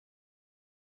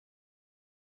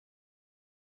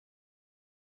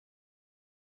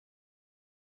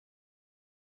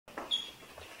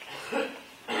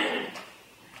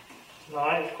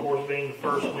Tonight, of course, being the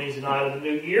first Wednesday night of the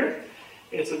new year,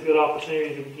 it's a good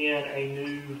opportunity to begin a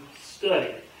new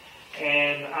study.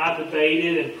 And I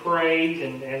debated and prayed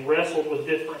and wrestled with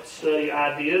different study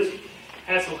ideas,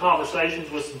 had some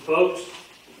conversations with some folks,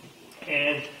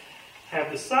 and have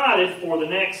decided for the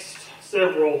next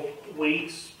several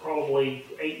weeks, probably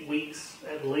 8 weeks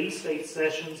at least, 8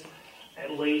 sessions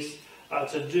at least,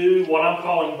 to do what I'm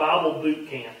calling Bible Boot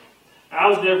Camp. I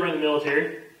was never in the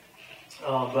military,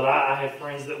 but I have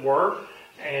friends that were,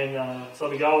 and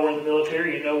some of y'all were in the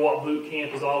military. You know what boot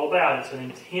camp is all about. It's an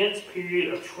intense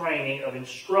period of training, of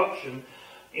instruction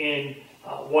in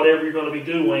whatever you're going to be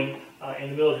doing in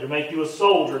the military, to make you a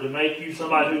soldier, to make you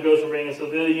somebody who goes from being a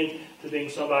civilian to being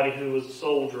somebody who is a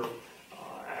soldier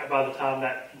by the time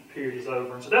that period is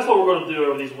over. And so that's what we're going to do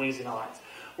over these Wednesday nights.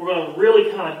 We're going to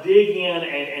really kind of dig in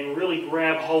and really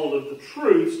grab hold of the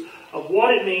truths of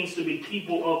what it means to be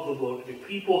people of the book, to be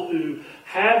people who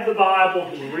have the Bible,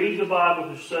 who read the Bible,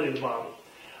 who study the Bible.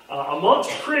 Amongst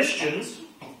Christians,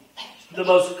 the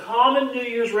most common New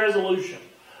Year's resolution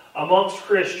amongst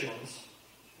Christians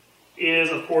is,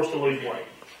 of course, to lose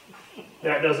weight.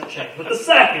 That doesn't change. But the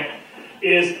second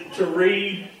is to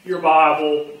read your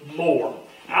Bible more.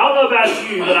 I don't know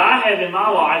about you, but I have in my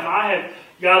life, I have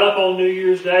got up on New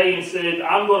Year's Day and said,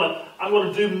 I'm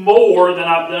going to do more than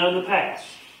I've done in the past.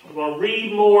 I'm going to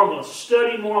read more, I'm going to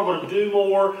study more, I'm going to do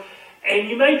more. And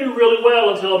you may do really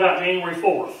well until about January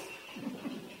 4th.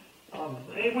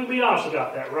 And we'll be honest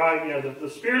about that, right? You know, the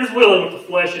spirit is willing, but the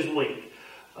flesh is weak.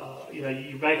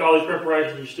 You make all these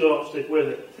preparations, you still don't stick with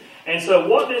it. And so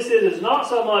what this is not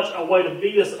so much a way to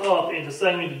beat us up into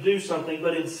saying we need to do something,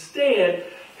 but instead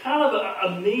kind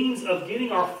of a means of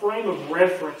getting our frame of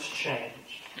reference changed.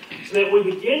 So that we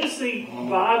begin to see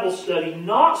Bible study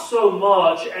not so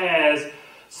much as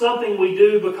something we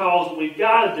do because we've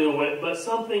got to do it, but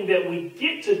something that we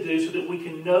get to do so that we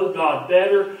can know God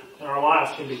better and our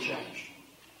lives can be changed.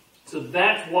 So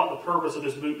that's what the purpose of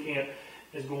this boot camp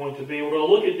is going to be. We're going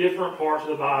to look at different parts of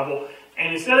the Bible,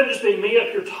 and instead of just being me up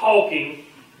here talking,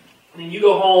 and then you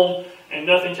go home and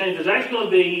nothing changes, there's actually going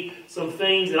to be some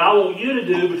things that I want you to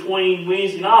do between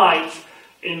Wednesday nights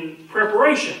in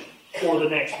preparation for the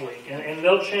next week. And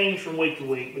they'll change from week to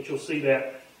week, but you'll see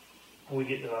that when we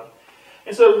get done.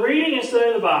 And so reading and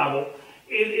studying the Bible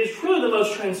is truly the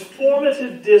most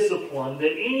transformative discipline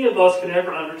that any of us could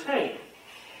ever undertake.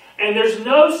 And there's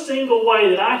no single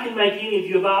way that I can make any of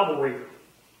you a Bible reader.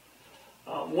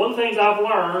 One of the things I've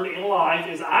learned in life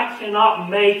is I cannot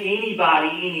make anybody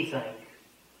anything.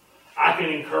 I can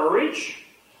encourage,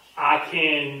 I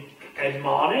can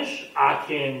admonish, I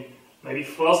can maybe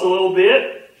fuss a little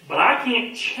bit, but I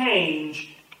can't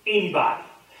change anybody.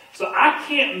 So I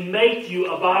can't make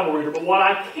you a Bible reader, but what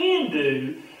I can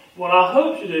do, what I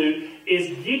hope to do, is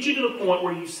get you to the point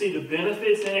where you see the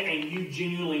benefits in it and you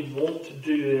genuinely want to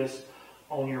do this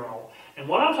on your own. And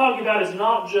what I'm talking about is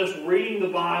not just reading the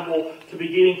Bible to be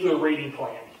getting through a reading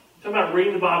plan. I'm talking about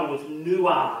reading the Bible with new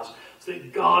eyes so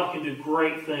that God can do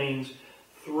great things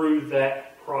through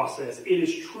that process. It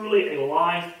is truly a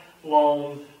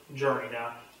lifelong journey.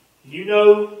 Now, you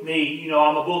know me, you know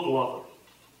I'm a book lover.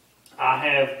 I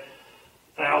have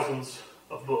thousands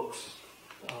of books.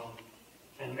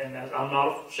 And I'm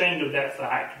not ashamed of that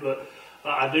fact, but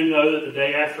I do know that the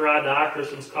day after I die,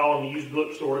 Kristen's calling the used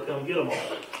bookstore to come get them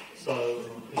all. So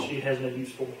she has no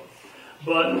use for them.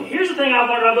 But here's the thing I've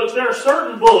learned about books. There are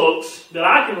certain books that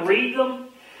I can read them,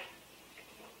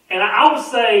 and I would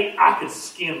say I could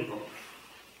skim them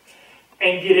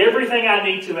and get everything I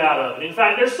need to out of it. In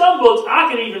fact, there's some books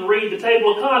I can even read the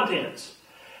table of contents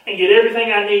and get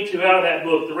everything I need to out of that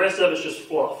book. The rest of it's just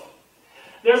fluff.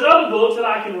 There's other books that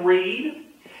I can read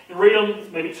and read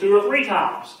them maybe 2 or 3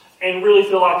 times and really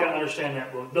feel like I understand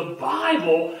that book. The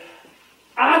Bible,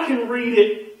 I can read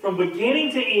it from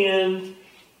beginning to end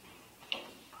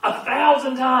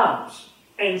 1,000 times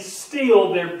and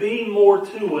still there be more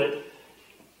to it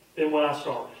than when I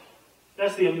started.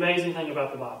 That's the amazing thing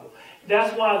about the Bible.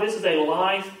 That's why this is a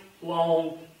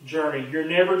lifelong journey. You're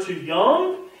never too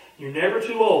young, you're never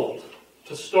too old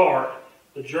to start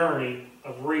the journey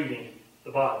of reading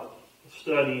the Bible, of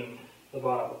studying the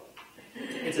Bible.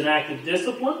 It's an active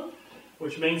discipline,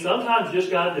 which means sometimes you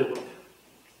just got to do it.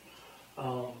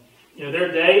 There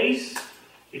are days,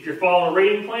 if you're following a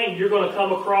reading plan, you're going to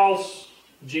come across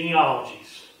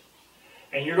genealogies.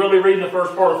 And you're going to be reading the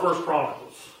first part of 1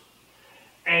 Chronicles.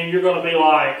 And you're going to be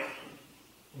like,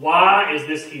 why is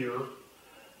this here?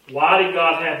 Why did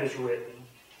God have this written?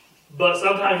 But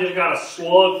sometimes you've got to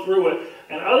slug through it.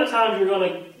 And other times you're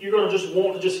going to just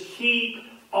want to just keep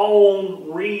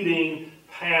on reading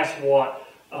past what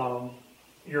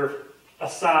you're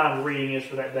assigned reading is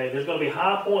for that day. There's going to be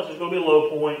high points, there's going to be low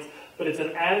points, but it's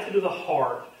an attitude of the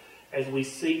heart as we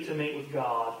seek to meet with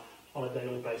God on a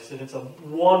daily basis. And it's a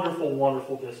wonderful,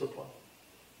 wonderful discipline.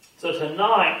 So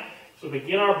tonight, as we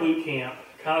begin our boot camp,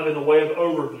 kind of in the way of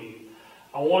overview,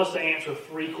 I want us to answer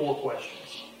 3 core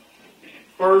questions.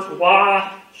 First,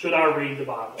 why should I read the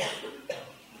Bible?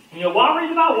 Why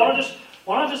read the Bible?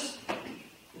 Why not just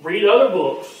read other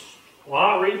books?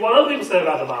 Why not read what other people say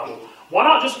about the Bible? Why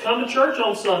not just come to church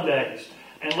on Sundays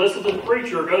and listen to the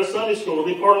preacher or go to Sunday school or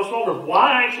be part of a small group?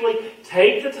 Why actually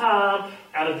take the time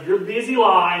out of your busy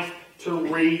life to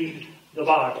read the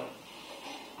Bible?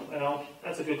 Well,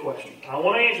 that's a good question. I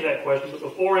want to answer that question, but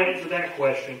before I answer that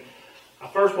question, I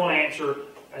first want to answer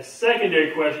a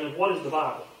secondary question of what is the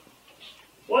Bible?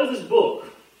 What is this book?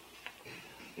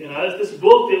 This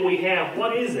book that we have,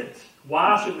 what is it?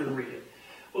 Why should we read it?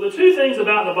 Well, the 2 things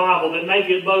about the Bible that make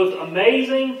it both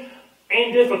amazing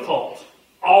and difficult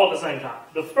all at the same time.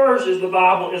 The first is the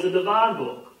Bible is a divine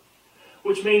book,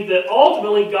 which means that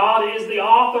ultimately God is the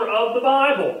author of the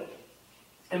Bible.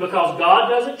 And because God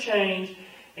doesn't change,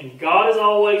 and God is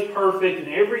always perfect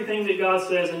in everything that God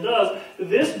says and does,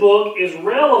 this book is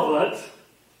relevant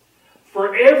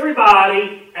for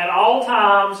everybody at all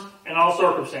times and all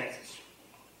circumstances.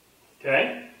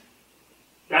 Okay?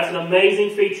 That's an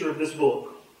amazing feature of this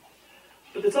book.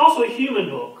 But it's also a human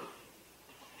book.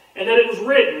 And that it was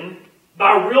written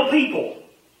by real people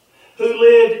who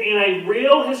lived in a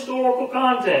real historical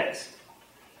context.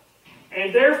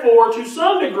 And therefore, to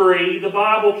some degree, the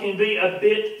Bible can be a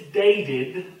bit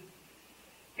dated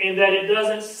in that it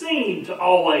doesn't seem to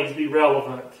always be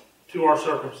relevant to our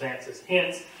circumstances.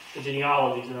 Hence, the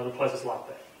genealogies and other places like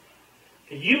that.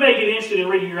 You may get interested in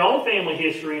reading your own family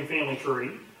history and family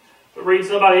tree, but reading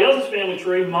somebody else's family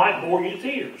tree might bore you to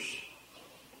tears.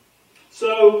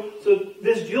 So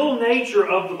this dual nature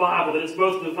of the Bible, that it's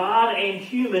both divine and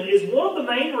human, is one of the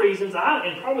main reasons,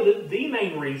 and probably the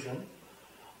main reason,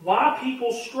 why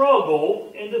people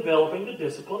struggle in developing the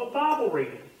discipline of Bible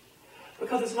reading.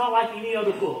 Because it's not like any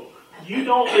other book. You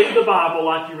don't read the Bible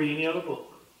like you read any other book.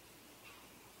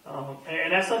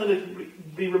 And that's something to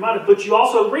be reminded. But you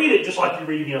also read it just like you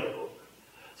read any other book.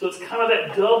 So it's kind of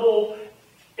that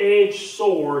double-edged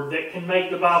sword that can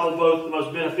make the Bible both the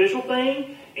most beneficial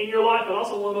thing in your life, but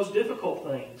also one of the most difficult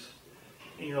things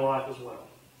in your life as well.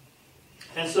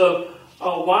 And so,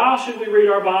 why should we read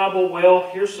our Bible? Well,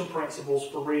 here's some principles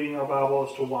for reading our Bible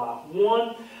as to why.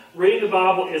 1, reading the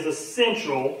Bible is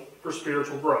essential for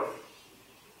spiritual growth.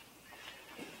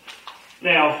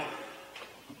 Now,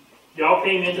 y'all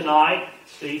came in tonight.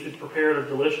 Steve had prepared a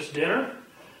delicious dinner,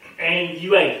 and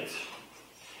you ate.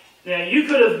 Now, you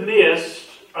could have missed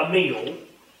a meal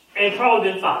and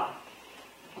probably been fine.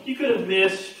 You could have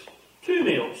missed 2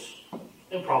 meals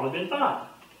and probably been fine.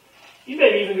 You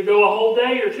maybe even could go a whole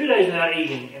day or 2 days without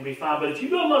eating and be fine. But if you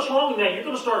go much longer than that, you're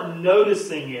going to start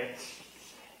noticing it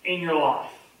in your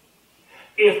life.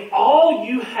 If all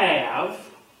you have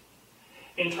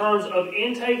in terms of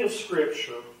intake of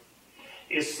Scripture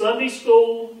is Sunday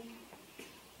school,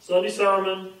 Sunday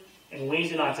sermon, and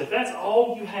Wednesday nights, if that's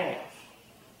all you have,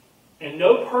 and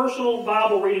no personal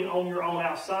Bible reading on your own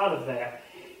outside of that,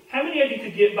 how many of you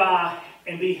could get by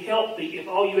and be healthy if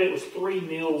all you ate was 3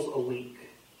 meals a week?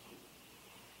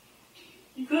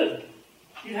 You couldn't.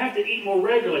 You'd have to eat more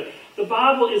regularly. The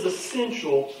Bible is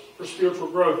essential for spiritual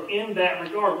growth in that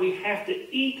regard. We have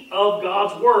to eat of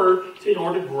God's Word in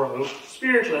order to grow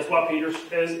spiritually. That's why Peter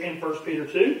says in 1 Peter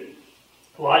 2,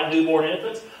 like newborn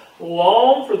infants,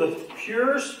 long for the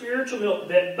pure spiritual milk,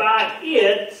 that by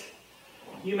it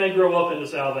you may grow up into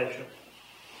salvation.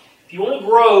 If you want to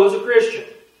grow as a Christian,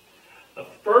 the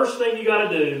first thing you got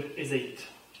to do is eat.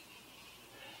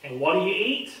 And what do you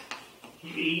eat?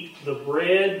 You eat the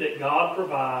bread that God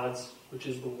provides, which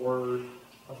is the Word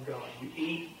of God. You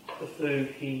eat the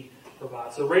food He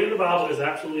provides. So reading the Bible is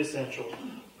absolutely essential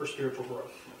for spiritual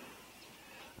growth.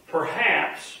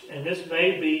 Perhaps, and this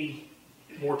may be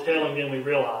more telling than we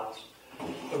realize,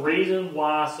 the reason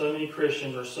why so many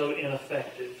Christians are so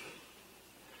ineffective,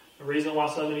 the reason why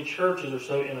so many churches are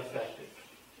so ineffective,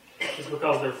 is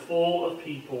because they're full of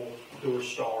people who are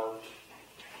starved.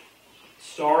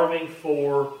 Starving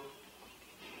for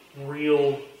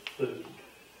real food.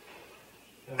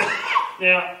 Okay.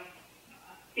 Now,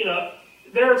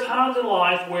 there are times in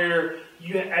life where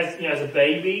you, as a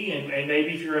baby, and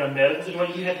maybe if you're in a medical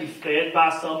situation, you have to be fed by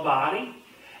somebody,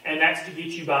 and that's to get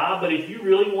you by. But if you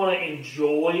really want to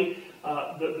enjoy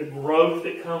the growth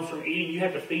that comes from eating, you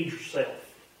have to feed yourself.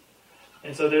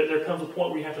 And so there comes a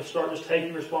point where you have to start just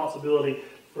taking responsibility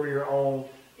for your own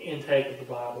intake of the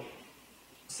Bible.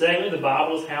 Secondly, the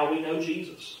Bible is how we know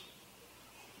Jesus.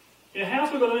 How else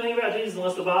are we going to know anything about Jesus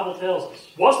unless the Bible tells us?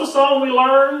 What's the song we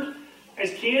learned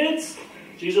as kids?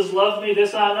 Jesus loves me,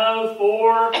 this I know,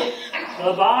 for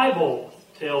the Bible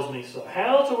tells me so.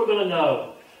 How else are we going to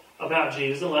know about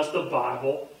Jesus unless the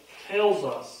Bible tells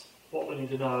us what we need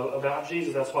to know about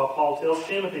Jesus? That's why Paul tells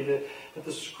Timothy that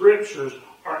the Scriptures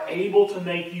are able to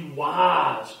make you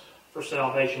wise for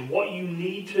salvation. What you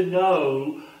need to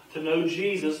know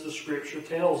Jesus, the Scripture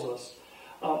tells us.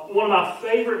 One of my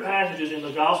favorite passages in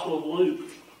the Gospel of Luke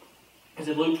is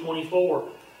in Luke 24,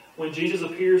 when Jesus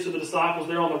appears to the disciples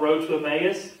there on the road to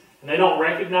Emmaus, and they don't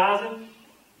recognize Him.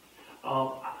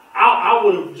 I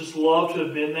would have just loved to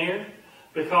have been there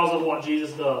because of what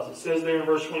Jesus does. It says there in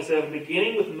verse 27,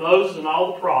 beginning with Moses and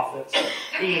all the prophets,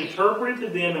 He interpreted to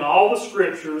them in all the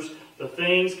Scriptures the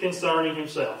things concerning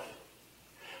Himself.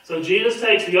 So Jesus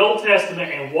takes the Old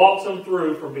Testament and walks them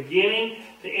through from beginning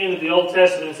to end of the Old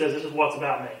Testament and says, this is what's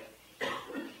about me.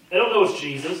 They don't know it's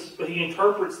Jesus, but He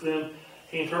interprets them.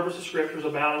 He interprets the Scriptures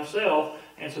about Himself,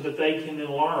 and so that they can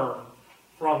then learn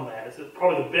from that. It's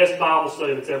probably the best Bible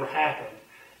study that's ever happened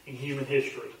in human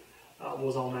history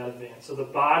was on that event. So the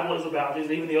Bible is about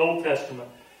Jesus. Even the Old Testament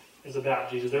is about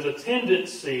Jesus. There's a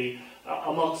tendency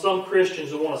among some Christians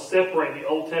who want to separate the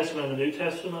Old Testament and the New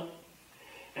Testament.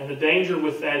 And the danger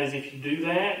with that is if you do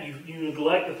that, you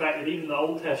neglect the fact that even the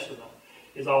Old Testament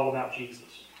is all about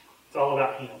Jesus. It's all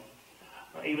about Him.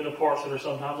 Even the parts that are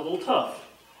sometimes a little tough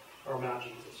are about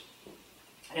Jesus.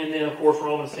 And then, of course,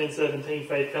 Romans 10:17,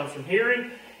 faith comes from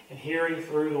hearing, and hearing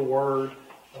through the Word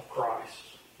of Christ.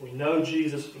 We know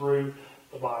Jesus through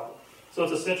the Bible. So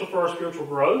it's essential for our spiritual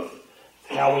growth.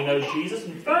 It's how we know Jesus.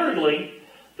 And thirdly,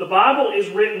 the Bible is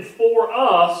written for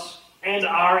us and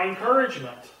our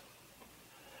encouragement.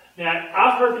 Now,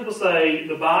 I've heard people say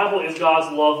the Bible is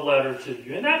God's love letter to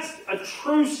you. And that's a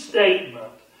true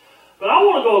statement. But I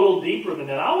want to go a little deeper than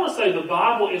that. I want to say the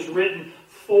Bible is written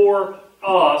for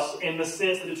us in the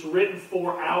sense that it's written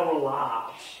for our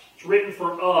lives. It's written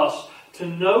for us to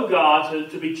know God,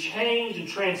 to be changed and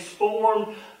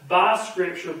transformed by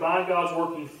Scripture, by God's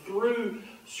working through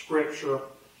Scripture.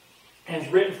 And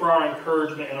it's written for our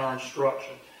encouragement and our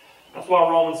instruction. That's why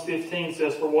Romans 15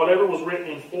 says, for whatever was written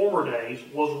in former days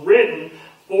was written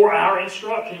for our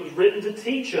instruction. It was written to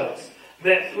teach us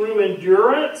that through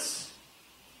endurance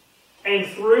and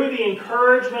through the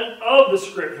encouragement of the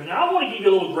Scripture. Now I want to give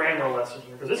you a little grammar lesson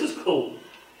here, because this is cool.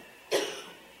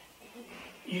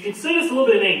 You can see this a little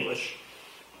bit in English.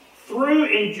 Through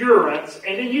endurance,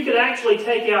 and then you could actually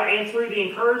take out and through the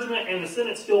encouragement, and the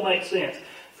sentence still makes sense.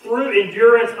 Through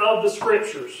endurance of the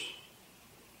Scriptures.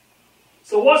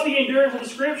 So what's the endurance of the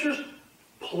Scriptures?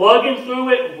 Plugging through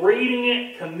it, reading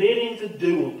it, committing to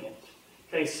doing it.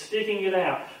 Okay, sticking it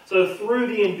out. So through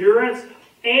the endurance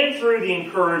and through the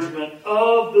encouragement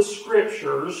of the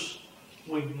Scriptures,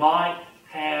 we might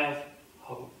have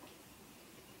hope.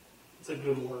 It's a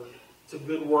good word. It's a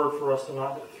good word for us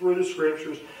tonight. That through the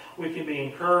Scriptures, we can be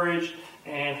encouraged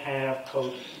and have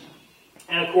hope.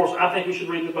 And of course, I think we should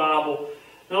read the Bible,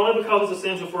 not only because it's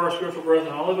essential for our spiritual growth,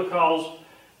 not only because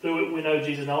through it we know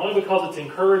Jesus, not only because it's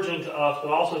encouraging to us,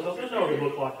 but also because there's no other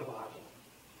book like the Bible.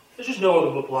 There's just no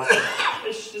other book like it.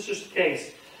 It's just the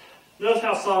case. Notice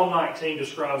how Psalm 19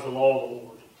 describes the law of the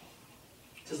Lord.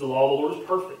 It says the law of the Lord is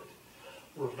perfect,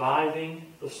 reviving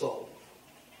the soul.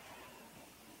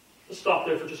 Let's stop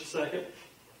there for just a second.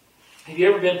 Have you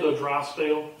ever been to a dry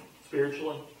spell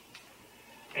spiritually?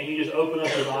 And you just open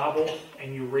up your Bible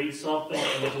and you read something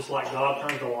and it's just like God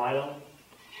turns the light on?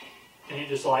 And it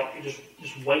just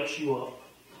wakes you up.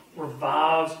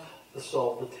 Revives the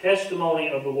soul. The testimony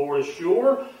of the Lord is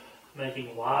sure,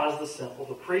 making wise the simple.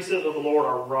 The precepts of the Lord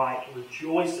are right,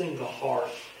 rejoicing the heart.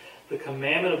 The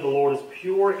commandment of the Lord is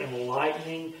pure,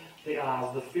 enlightening the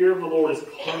eyes. The fear of the Lord is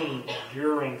clean,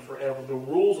 enduring forever. The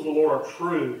rules of the Lord are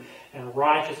true and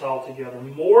righteous altogether.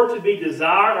 More to be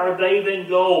desired are they than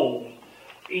gold,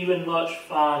 even much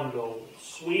fine gold.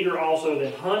 Sweeter also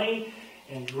than honey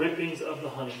and drippings of the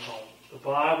honeycomb. The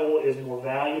Bible is more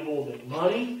valuable than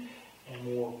money and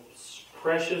more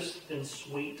precious than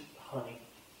sweet honey.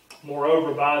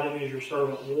 Moreover, by them is your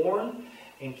servant warned,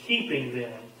 and keeping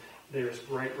them there is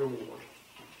great reward.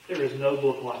 There is no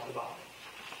book like the Bible.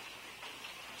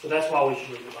 So that's why we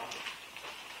should read the Bible.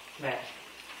 Now,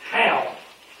 how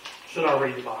should I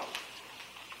read the Bible?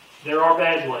 There are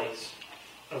bad ways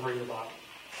of reading the Bible.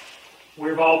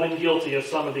 We've all been guilty of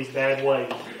some of these bad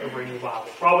ways of reading the Bible.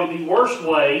 Probably the worst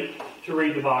way to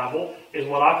read the Bible is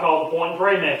what I call the point and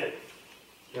pray method.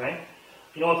 Okay?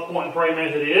 You know what the point and pray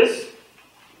method is?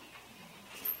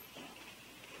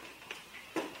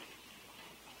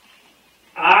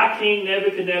 I, King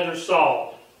Nebuchadnezzar,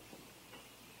 saw.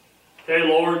 Okay,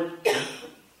 Lord,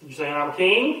 you're saying I'm a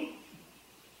king,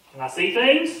 and I see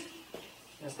things.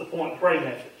 That's the point and pray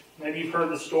method. Maybe you've heard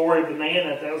the story of the man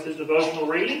that was his devotional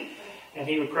reading, and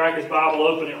he would crack his Bible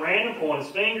open at random, point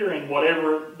his finger, and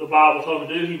whatever the Bible told him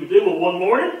to do, he would do. Well, one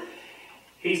morning,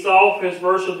 he saw his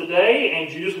verse of the day, and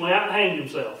Judas went out and hanged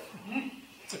himself.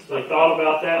 So he thought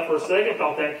about that for a second,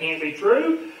 thought that can't be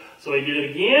true. So he did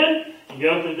it again. He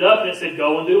opened it up, and it said,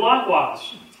 go and do likewise.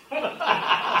 So he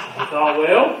thought,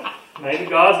 well, maybe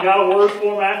God's got a word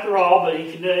for him after all, but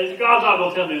God's not going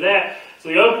to tell him to do that. So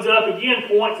he opens it up again,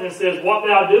 points, and says, what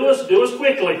thou doest, do as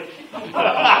quickly.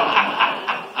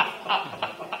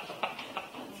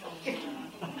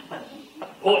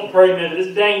 Point and pray method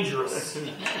is dangerous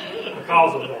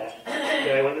because of that.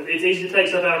 Okay? It's easy to take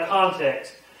stuff out of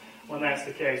context when that's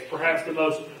the case. Perhaps the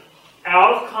most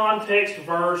out of context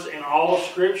verse in all of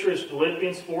Scripture is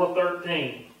Philippians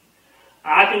 4:13.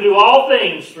 I can do all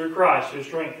things through Christ who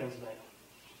strengthens me.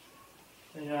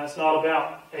 It's not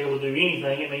about able to do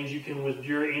anything. It means you can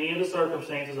endure any of the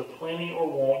circumstances of plenty or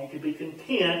want. You can be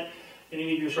content in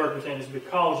any of your circumstances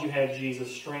because you have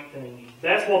Jesus strengthening you.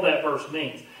 That's what that verse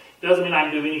means. It doesn't mean I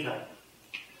can do anything.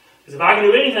 Because if I can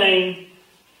do anything,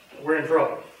 we're in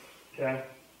trouble. Okay?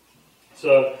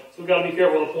 So we've got to be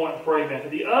careful with the point and pray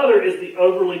method. The other is the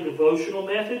overly devotional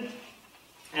method.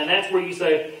 And that's where you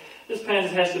say, this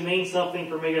passage has to mean something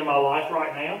for me in my life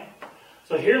right now.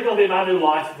 So here's going to be my new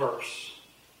life verse.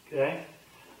 Okay?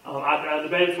 I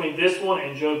debated between this one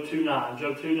and Job 2:9.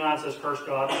 Job 2:9 says, curse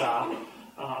God and die.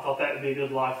 I thought that would be a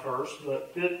good life verse.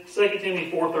 But 2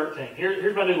 Timothy 4:13.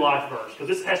 Here's my new life verse. Because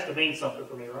this has to mean something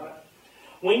for me, right?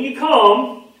 When you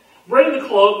come, bring the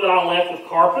cloak that I left with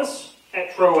Carpus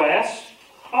at Troas.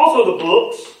 Also the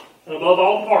books, and above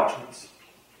all the parchments.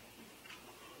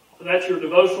 So that's your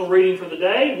devotional reading for the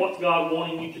day. What's God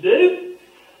wanting you to do?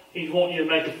 He's wanting you to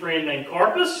make a friend named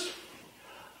Carpus.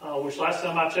 Which last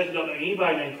time I checked, I don't know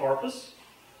anybody named Carpus.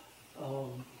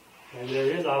 Maybe there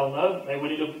is, I don't know. Maybe we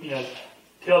need to,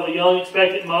 tell the young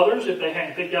expectant mothers if they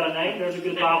hadn't picked out a name. There's a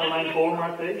good Bible name for them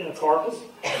right there, Carpus.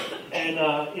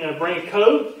 And, bring a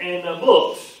coat and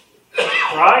books.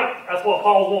 Right? That's what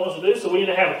Paul's wanting us to do. So we need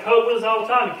to have a coat with us all the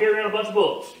time and carry around a bunch of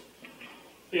books.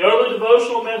 The early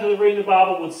devotional method of reading the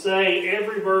Bible would say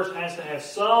every verse has to have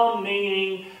some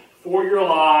meaning for your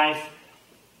life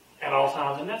at all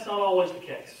times. And that's not always the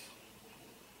case.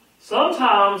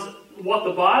 Sometimes what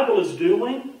the Bible is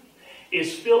doing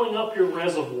is filling up your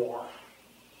reservoir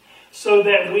so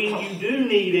that when you do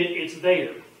need it, it's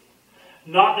there.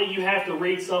 Not that you have to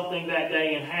read something that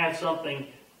day and have something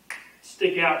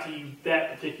stick out to you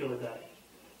that particular day.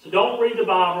 So don't read the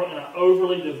Bible in an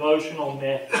overly devotional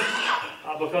method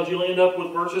because you'll end up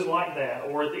with verses like that.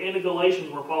 Or at the end of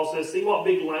Galatians where Paul says, see what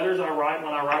big letters I write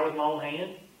when I write with my own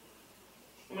hand?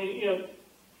 I mean,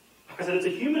 like I said, it's a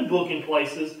human book in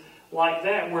places like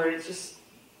that where it's just,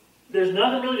 there's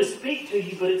nothing really to speak to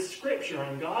you, but it's Scripture.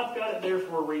 And God's got it there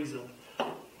for a reason,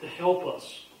 to help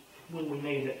us when we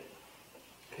need it.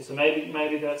 Okay, so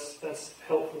maybe that's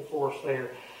helpful for us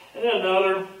there. And then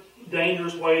another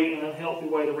dangerous way and unhealthy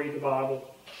way to read the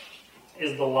Bible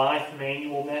is the life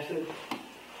manual method.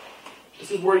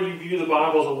 This is where you view the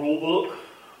Bible as a rule book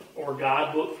or a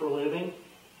guidebook for living,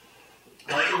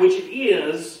 which it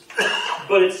is,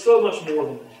 but it's so much more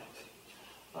than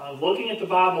that. Looking at the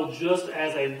Bible just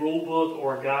as a rule book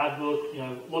or a guidebook,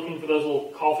 looking for those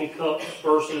little coffee cup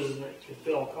verses that you can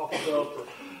fit on a coffee cup, or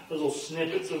those little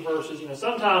snippets of verses.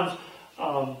 Sometimes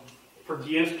for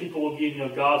gifts, people will give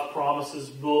God's promises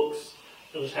books.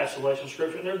 They'll just have selection of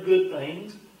Scripture, and they're good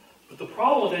things. But the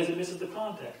problem with it is it misses the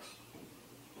context,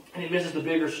 and it misses the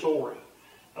bigger story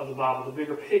of the Bible, the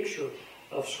bigger picture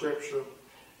of Scripture,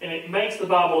 and it makes the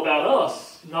Bible about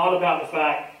us, not about the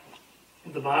fact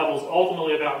the Bible is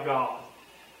ultimately about God.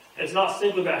 It's not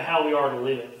simply about how we are to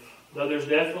live, though there's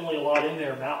definitely a lot in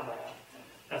there about that.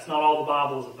 That's not all the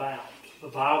Bible is about. The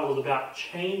Bible is about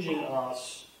changing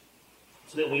us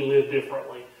so that we live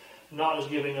differently, not just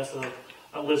giving us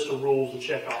a list of rules to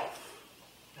check off.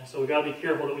 And so we've got to be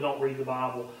careful that we don't read the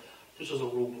Bible just as a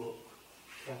rule book.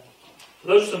 Okay? So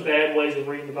those are some bad ways of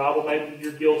reading the Bible. Maybe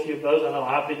you're guilty of those. I know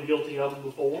I've been guilty of them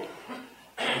before.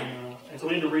 And so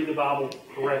we need to read the Bible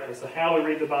correctly. So how do we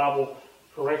read the Bible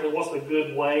correctly? What's the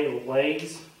good way or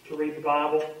ways to read the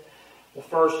Bible? Well,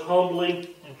 first,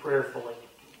 humbly and prayerfully.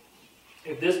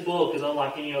 If this book is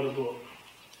unlike any other book,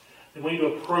 then we need to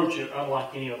approach it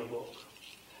unlike any other book.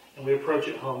 And we approach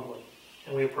it humbly.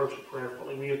 And we approach it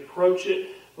prayerfully. We approach it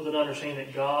with an understanding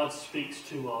that God speaks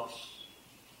to us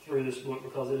through this book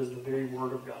because it is the very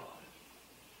Word of God.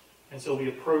 And so we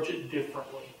approach it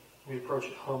differently. We approach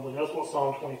it humbly. That's what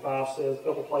Psalm 25 says, a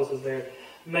couple places there.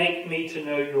 Make me to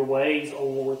know your ways, O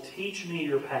Lord. Teach me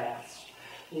your paths.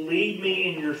 Lead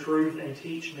me in your truth and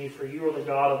teach me, for you are the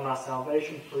God of my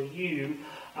salvation. For you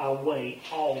I wait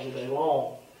all the day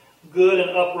long. Good and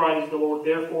upright is the Lord,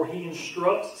 therefore he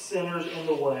instructs sinners in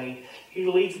the way. He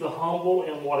leads the humble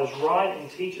in what is right and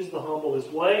teaches the humble his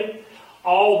way.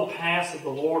 All the paths of the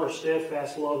Lord are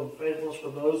steadfast love and faithfulness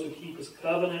for those who keep his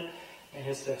covenant and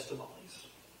his testimonies.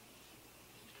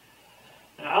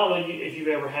 Now, I don't know if you've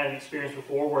ever had an experience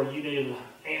before where you needed an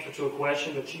answer to a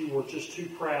question, but you were just too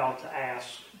proud to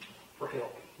ask for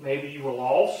help. Maybe you were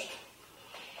lost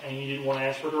and you didn't want to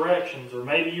ask for directions. Or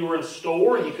maybe you were in a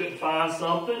store and you couldn't find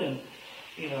something, and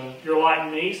you're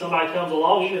like me, somebody comes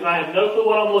along, even if I have no clue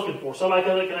what I'm looking for. Somebody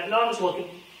comes in, no, I'm just looking.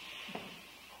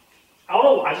 I don't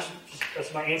know,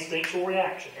 that's my instinctual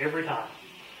reaction every time.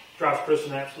 Drives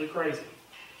Kristen absolutely crazy.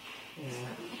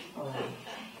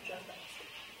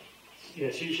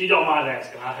 She don't mind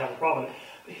asking. I have a problem with it.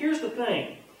 But here's the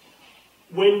thing.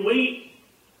 When we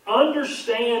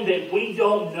understand that we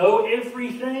don't know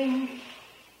everything,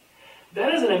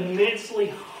 that is an immensely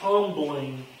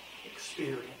humbling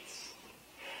experience.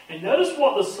 And notice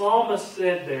what the psalmist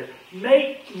said there.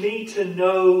 Make me to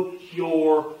know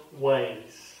your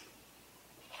ways.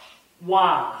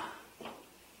 Why?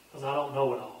 Because I don't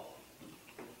know it all.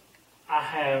 I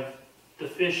have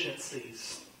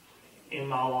deficiencies in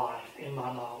my life, in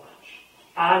my knowledge.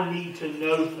 I need to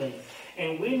know things.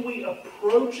 And when we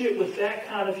approach it with that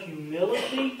kind of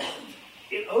humility,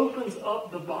 it opens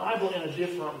up the Bible in a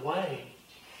different way.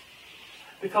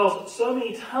 Because so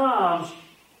many times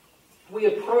we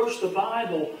approach the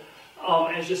Bible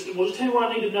as just tell me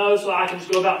what I need to know so I can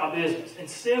just go about my business.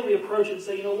 Instead, we approach it and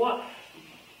say, you know what?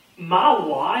 My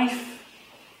life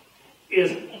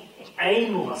is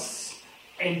aimless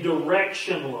and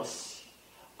directionless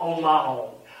on my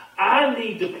own. I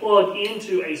need to plug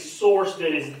into a source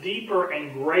that is deeper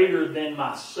and greater than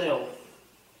myself.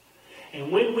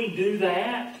 And when we do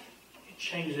that, it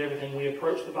changes everything. We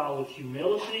approach the Bible with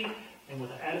humility and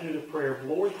with an attitude of prayer.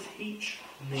 Lord, teach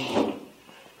me,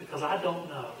 because I don't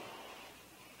know.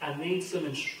 I need some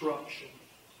instruction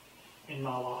in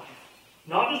my life.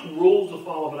 Not just rules to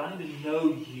follow, but I need to know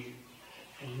you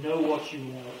and know what you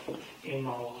want in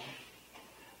my life.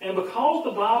 And because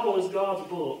the Bible is God's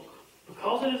book,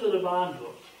 because it is a divine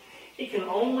book, it can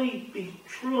only be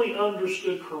truly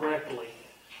understood correctly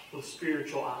with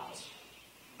spiritual eyes.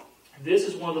 This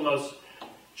is one of the most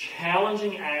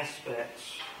challenging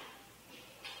aspects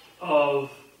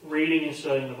of reading and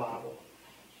studying the Bible.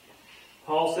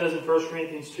 Paul says in 1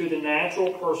 Corinthians 2, the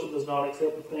natural person does not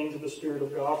accept the things of the Spirit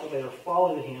of God, for they are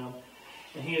folly to him,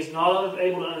 and he is not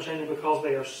able to understand them because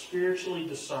they are spiritually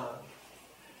discerned.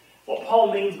 What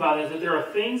Paul means by that is that there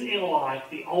are things in life,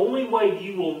 the only way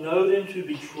you will know them to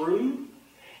be true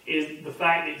is the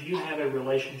fact that you have a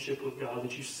relationship with God,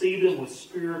 that you see them with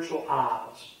spiritual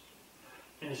eyes.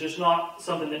 And it's just not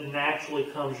something that naturally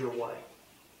comes your way.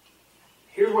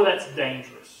 Here's where that's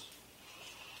dangerous.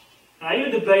 And I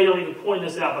even debate on even pointing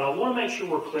this out, but I want to make sure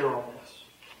we're clear on this.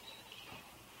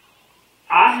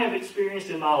 I have experienced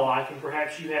in my life, and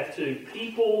perhaps you have too,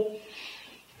 people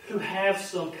who have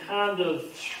some kind of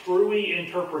screwy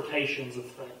interpretations of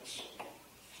things.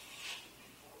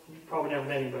 You've probably never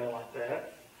met anybody like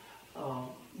that.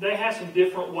 They have some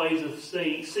different ways of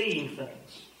seeing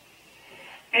things.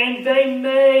 And they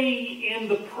may, in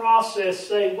the process,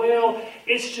 say, well,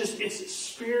 it's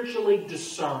spiritually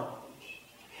discerned.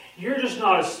 You're just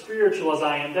not as spiritual as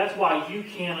I am. That's why you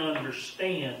can't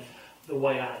understand the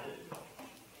way I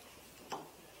do.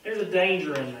 There's a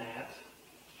danger in that.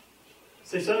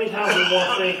 See, so many times we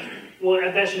want to think, well,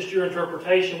 that's just your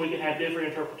interpretation. We can have different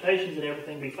interpretations and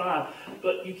everything be fine.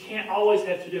 But you can't always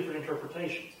have two different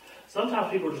interpretations. Sometimes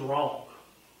people are just wrong.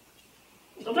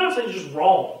 Sometimes they're just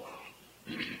wrong.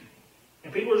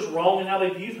 And people are just wrong in how they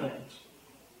view things.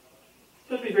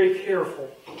 So we have to be very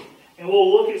careful. And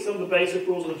we'll look at some of the basic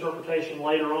rules of interpretation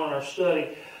later on in our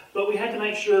study. But we have to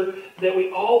make sure that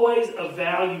we always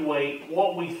evaluate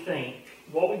what we think,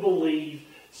 what we believe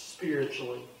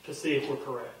spiritually, to see if we're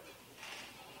correct.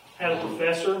 I had a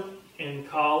professor in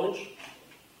college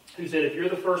who said, if you're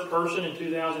the first person in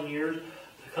 2,000 years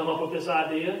to come up with this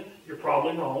idea, you're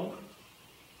probably wrong.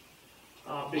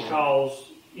 Because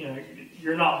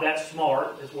you're not that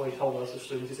smart, is what he told us as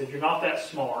students. He said, you're not that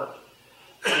smart.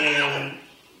 And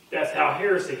that's how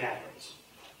heresy happens.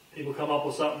 People come up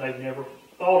with something they've never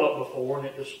thought of before, and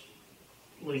it just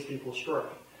leads people astray.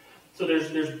 So there's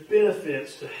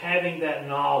benefits to having that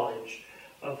knowledge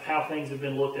of how things have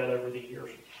been looked at over the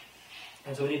years.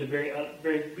 And so we need to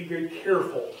be very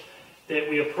careful that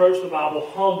we approach the Bible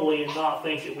humbly and not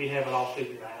think that we have it all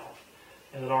figured out.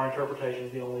 and that our interpretation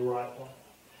is the only right one.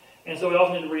 And so we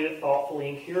also need to read it thoughtfully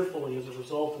and carefully as a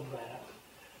result of that.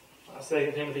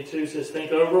 2 Timothy 2 says,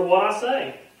 think over what I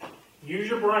say. Use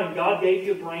your brain. God gave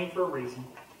you a brain for a reason.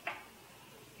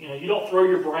 You don't throw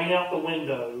your brain out the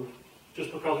window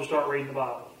just because you start reading the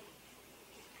Bible.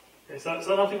 Okay, so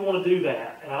sometimes people want to do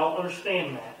that, and I don't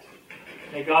understand that.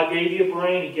 Okay, God gave you a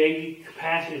brain. He gave you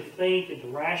capacity to think and to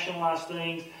rationalize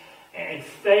things. And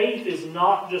faith is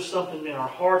not just something in our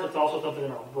hearts, it's also something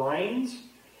in our brains.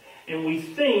 And we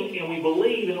think and we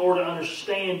believe in order to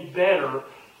understand better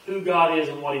who God is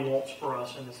and what He wants for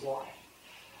us in this life.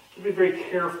 So be very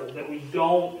careful that we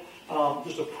don't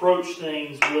just approach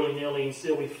things willy-nilly.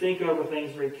 Instead, we think over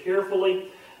things very carefully.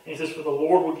 And He says, for the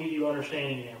Lord will give you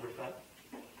understanding in everything.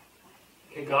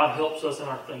 Okay, God helps us in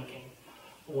our thinking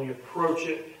when we approach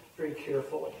it very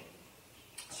carefully.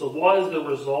 So what is the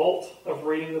result of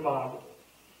reading the Bible?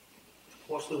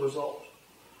 What's the result?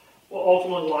 Well,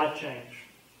 ultimately, life change.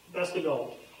 That's the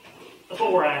goal. That's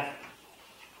what we're after.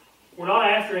 We're not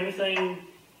after anything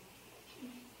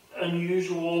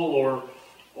unusual or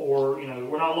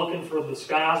we're not looking for the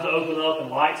skies to open up and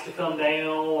lights to come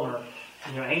down or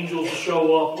angels to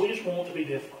show up. We just want to be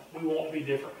different. We want to be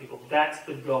different people. That's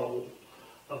the goal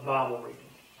of Bible reading.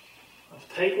 Let's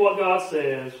take what God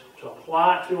says, to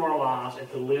apply it to our lives, and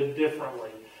to live differently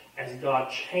as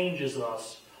God changes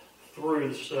us through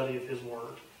the study of His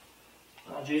Word.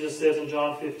 Jesus says in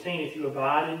John 15, if you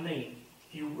abide in me,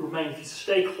 if you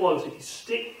stay close, if you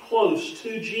stick close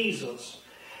to Jesus,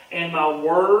 and my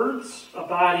words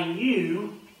abide in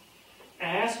you,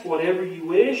 ask whatever you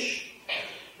wish,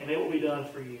 and it will be done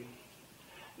for you.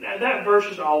 Now that verse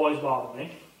used to always bother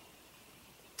me.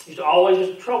 It used to always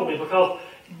just trouble me, because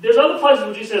there's other places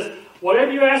where Jesus says,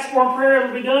 whatever you ask for in prayer, it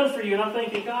will be done for you. And I'm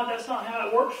thinking, God, that's not how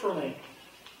it works for me.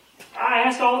 I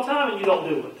ask all the time and you don't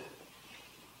do it.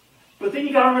 But then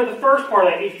you got to remember the first part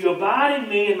of that. If you abide in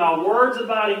me and my words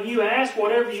abide in you, ask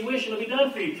whatever you wish and it will be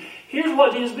done for you. Here's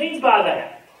what Jesus means by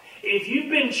that. If you've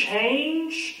been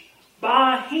changed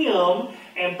by Him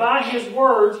and by His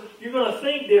words, you're going to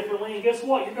think differently. And guess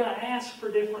what? You're going to ask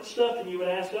for different stuff than you would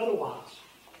ask otherwise.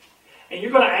 And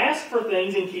you're going to ask for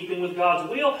things in keeping with God's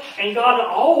will. And God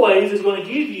always is going to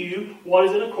give you what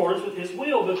is in accordance with His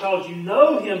will, because you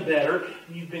know Him better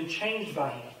and you've been changed by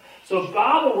Him. So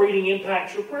Bible reading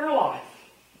impacts your prayer life.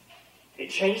 It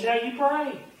changes how you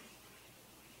pray.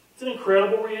 It's an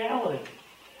incredible reality.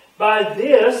 By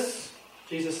this,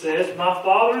 Jesus says, my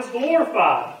Father is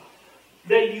glorified,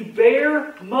 that you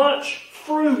bear much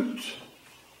fruit,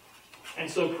 and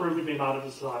so prove to be my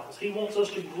disciples. He wants us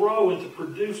to grow and to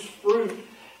produce fruit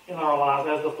in our lives.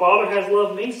 As the Father has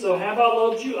loved me, so have I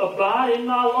loved you. Abide in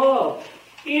my love.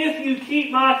 If you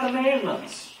keep my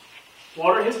commandments.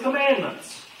 What are His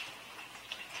commandments?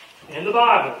 In the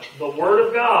Bible, the Word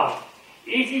of God.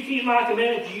 If you keep my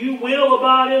commandments, you will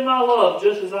abide in my love,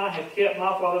 just as I have kept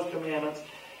my Father's commandments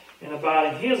and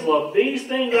abide in His love. These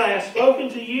things I have spoken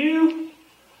to you,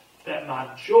 that my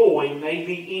joy may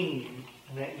be in you,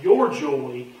 and that your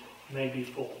joy may be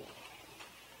full.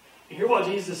 You hear what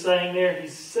Jesus is saying there?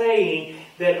 He's saying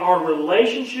that our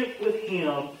relationship with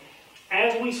Him,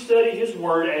 as we study His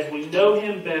Word, as we know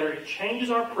Him better, it changes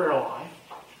our prayer life.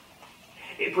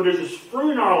 It produces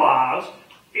fruit in our lives.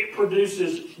 It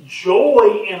produces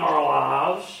joy in our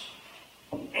lives.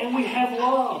 And we have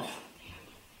love.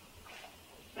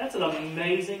 That's an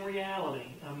amazing reality,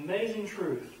 an amazing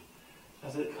truth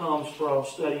as it comes from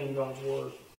studying God's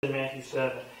Word. In Matthew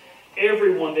 7,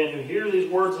 everyone then who hears these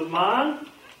words of mine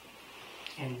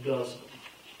and does them.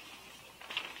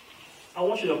 I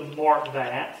want you to mark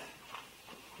that.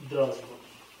 Does them.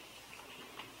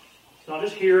 It's not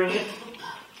just hearing it,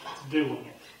 it's doing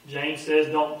it. James says,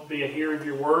 don't be a hearer of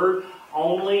your word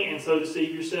only, and so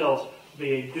deceive yourselves.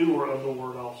 Be a doer of the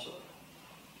word also.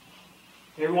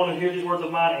 Everyone who hears these words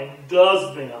of mine and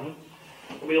does them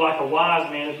will be like a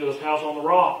wise man who built his house on the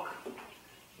rock.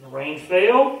 And the rain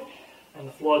fell, and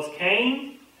the floods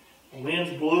came. The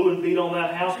winds blew and beat on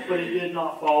that house, but it did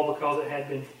not fall because it had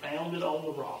been founded on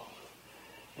the rock.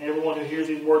 And everyone who hears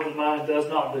these words of mine and does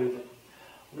not do them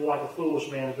will be like a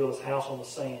foolish man who built his house on the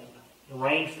sand. The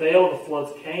rain fell, the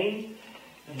floods came,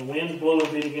 and the winds blew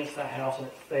and beat against that house, and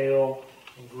it fell,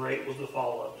 and great was the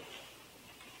fall of it.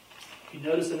 If you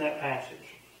notice in that passage,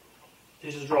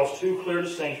 Jesus draws two clear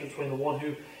distinctions between the one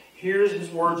who hears His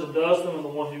words and does them and the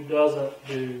one who doesn't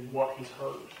do what he's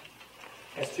heard.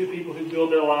 As two people who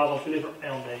build their lives on two different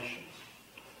foundations.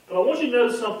 But I want you to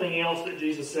notice something else that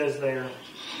Jesus says there.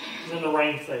 Then the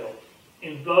rain fell.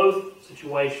 In both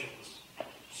situations,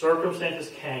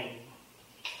 circumstances came.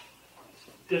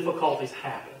 Difficulties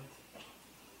happened.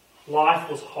 Life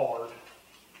was hard.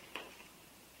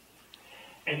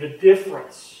 And the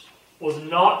difference was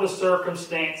not the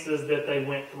circumstances that they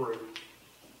went through.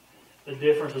 The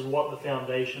difference is what the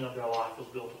foundation of their life was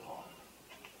built upon.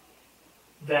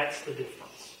 That's the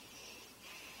difference.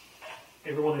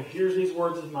 Everyone who hears these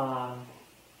words of mine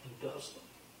and does them.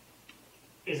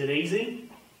 Is it easy?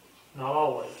 Not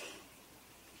always.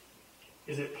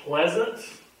 Is it pleasant?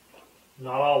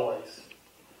 Not always.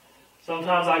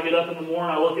 Sometimes I get up in the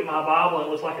morning, I look at my Bible, and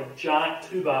it looks like a giant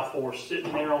 2x4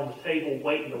 sitting there on the table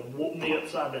waiting to whoop me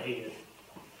upside the head.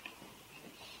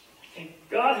 And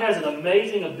God has an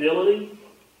amazing ability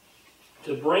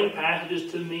to bring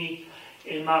passages to me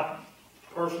in my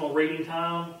personal reading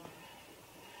time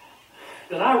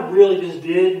that I really just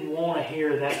didn't want to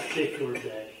hear that particular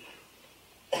day.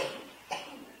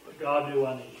 But God knew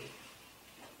I needed.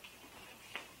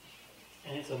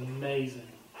 And it's amazing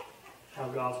how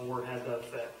God's Word has that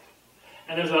effect.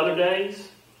 And there's other days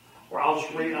where I'll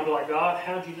just read and I'll be like, God,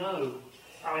 how'd you know?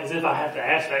 I mean, as if I have to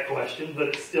ask that question, but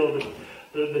it's still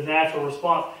the natural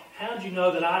response. How'd you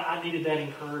know that I needed that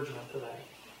encouragement today?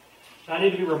 I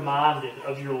need to be reminded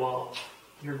of your love,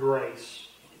 your grace.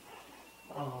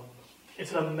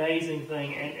 It's an amazing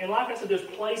thing. And like I said, there's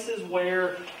places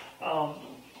where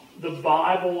the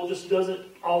Bible just doesn't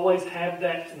always have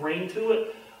that ring to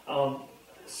it.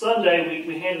 Sunday,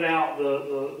 we handed out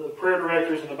the prayer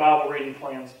directors and the Bible reading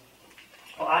plans.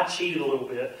 Well, I cheated a little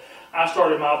bit. I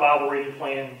started my Bible reading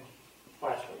plan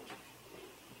last week.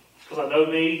 Because I know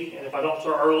me, and if I don't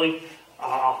start early,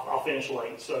 I'll finish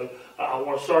late. So I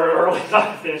want to start early so I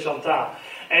can finish on time.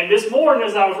 And this morning,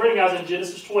 as I was reading, I was in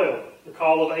Genesis 12, the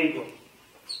call of Abram.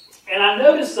 And I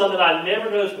noticed something I'd never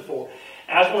noticed before.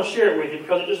 And I just want to share it with you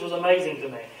because it just was amazing to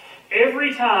me.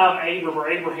 Every time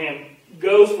Abraham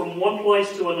goes from one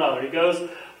place to another, he goes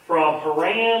from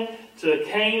Haran to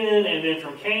Canaan, and then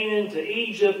from Canaan to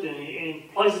Egypt,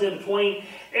 and places in between.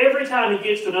 Every time he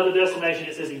gets to another destination,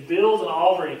 it says he builds an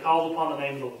altar and he calls upon the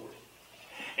name of the Lord.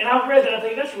 And I've read that, and I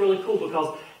think that's really cool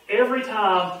because every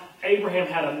time Abraham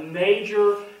had a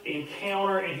major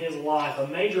encounter in his life, a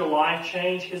major life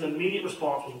change, his immediate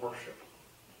response was worship.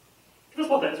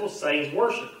 That's what saves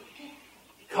worship.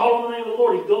 He called on the name of the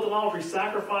Lord. He built an altar. He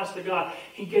sacrificed to God.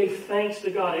 He gave thanks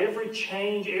to God. Every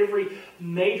change, every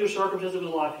major circumstance of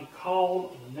his life, he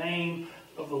called on the name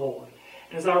of the Lord.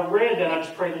 And as I read that, I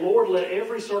just prayed, Lord, let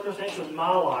every circumstance of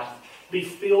my life be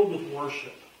filled with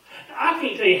worship. Now, I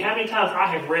can't tell you how many times I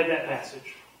have read that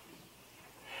passage.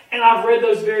 And I've read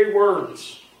those very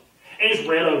words. And just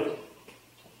read over them.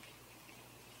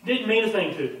 Didn't mean a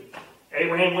thing to me.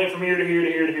 Abraham went from here to here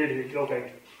to here to here to here.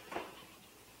 Okay.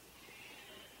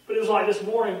 But it was like this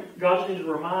morning, God just needed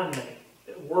to remind me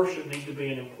that worship needs to be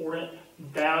an important,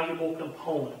 valuable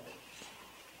component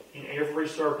in every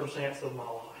circumstance of my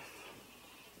life.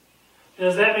 Now,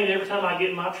 does that mean every time I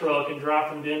get in my truck and drive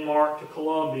from Denmark to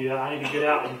Columbia, I need to get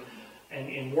out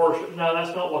and worship? No,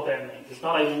 that's not what that means. It's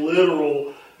not a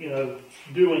literal,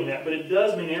 doing that. But it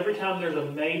does mean every time there's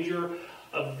a major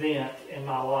event in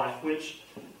my life, which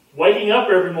waking up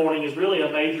every morning is really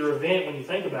a major event when you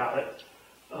think about it,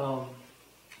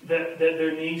 that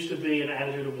there needs to be an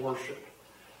attitude of worship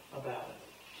about it.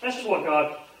 That's just what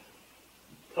God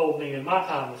told me in my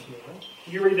time this morning.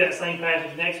 You read that same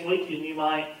passage next week and you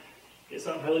might get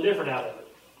something totally different out of it.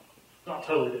 Not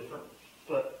totally different,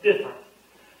 but different.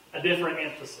 A different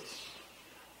emphasis.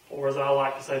 Or as I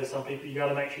like to say to some people, you got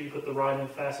to make sure you put the right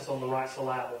emphasis on the right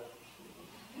syllable.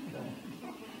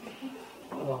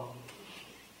 Okay.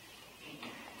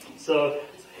 So,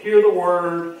 hear the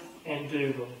word and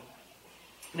do them.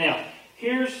 Now, we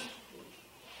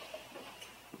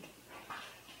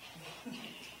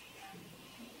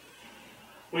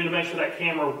need to make sure that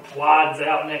camera wides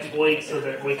out next week so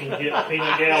that we can get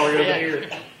peanut gallery over here.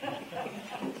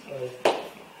 So,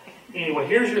 anyway,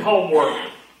 here's your homework.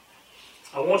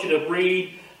 I want you to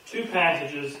read 2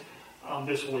 passages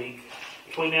this week,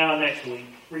 between now and next week.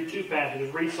 Read 2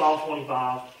 passages. Read Psalm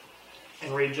 25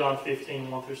 and read John 15,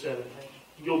 1 through 17.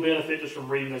 You'll benefit just from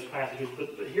reading those passages, but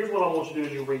here's what I want you to do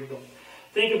as you read them.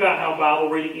 Think about how Bible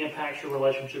reading impacts your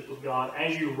relationship with God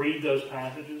as you read those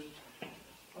passages.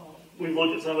 We've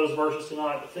looked at some of those verses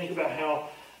tonight, but think about how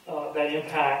that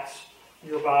impacts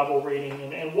your Bible reading.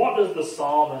 And what does the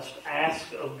psalmist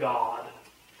ask of God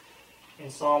in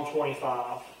Psalm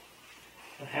 25?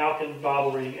 And how can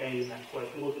Bible reading aid in that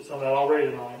question? We looked at some of that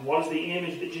already tonight. And what is the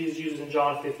image that Jesus uses in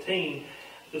John 15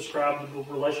 to describe the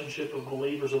relationship of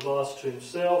believers of us to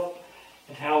himself,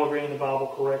 and how would reading the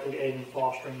Bible correctly aid in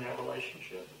fostering that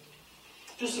relationship?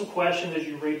 Just some questions as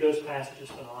you read those passages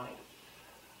tonight.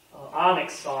 I'm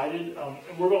excited.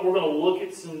 We're going to look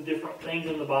at some different things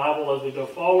in the Bible as we go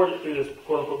forward through this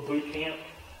quote-unquote boot camp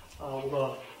We're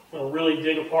going to really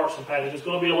dig apart some passages. There's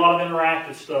going to be a lot of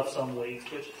interactive stuff some weeks,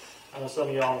 which I know some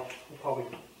of y'all will probably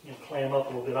clam up a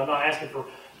little bit. I'm not asking for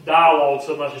dialogue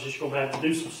so much as just going to have to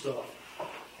do some stuff.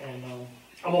 And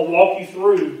I'm going to walk you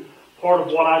through part of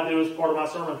what I do as part of my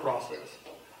sermon process.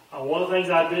 One of the things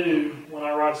I do when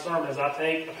I write a sermon is I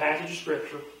take a passage of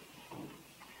Scripture,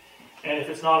 and if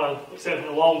it's not a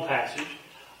exceptionally long passage,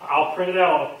 I'll print it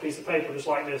out on a piece of paper just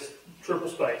like this, triple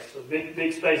space, so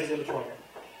big spaces in between it.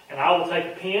 And I will take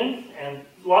a pen, and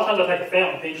a lot of times I take a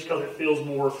fountain pen just because it feels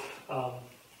more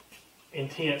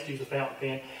intense to use a fountain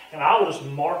pen. And I will just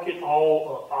mark it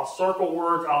all up. I'll circle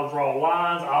words, I'll draw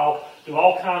lines, I'll do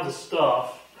all kinds of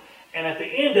stuff. And at the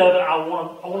end of it, I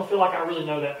want to feel like I really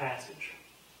know that passage.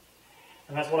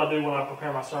 And that's what I do when I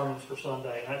prepare my sermons for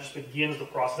Sunday. And that just begins the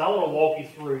process. I want to walk you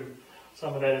through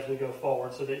some of that as we go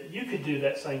forward so that you could do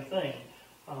that same thing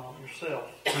yourself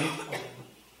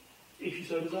if you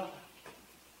so desire.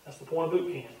 That's the point of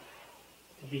boot camp,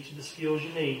 to get you the skills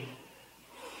you need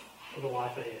for the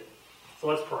life ahead. So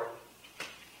let's pray.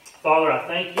 Father, I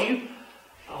thank you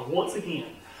once again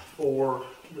for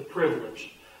the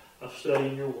privilege of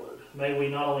studying your word. May we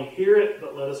not only hear it,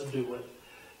 but let us do it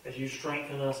as you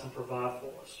strengthen us and provide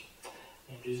for us.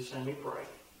 In Jesus' name we pray.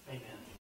 Amen.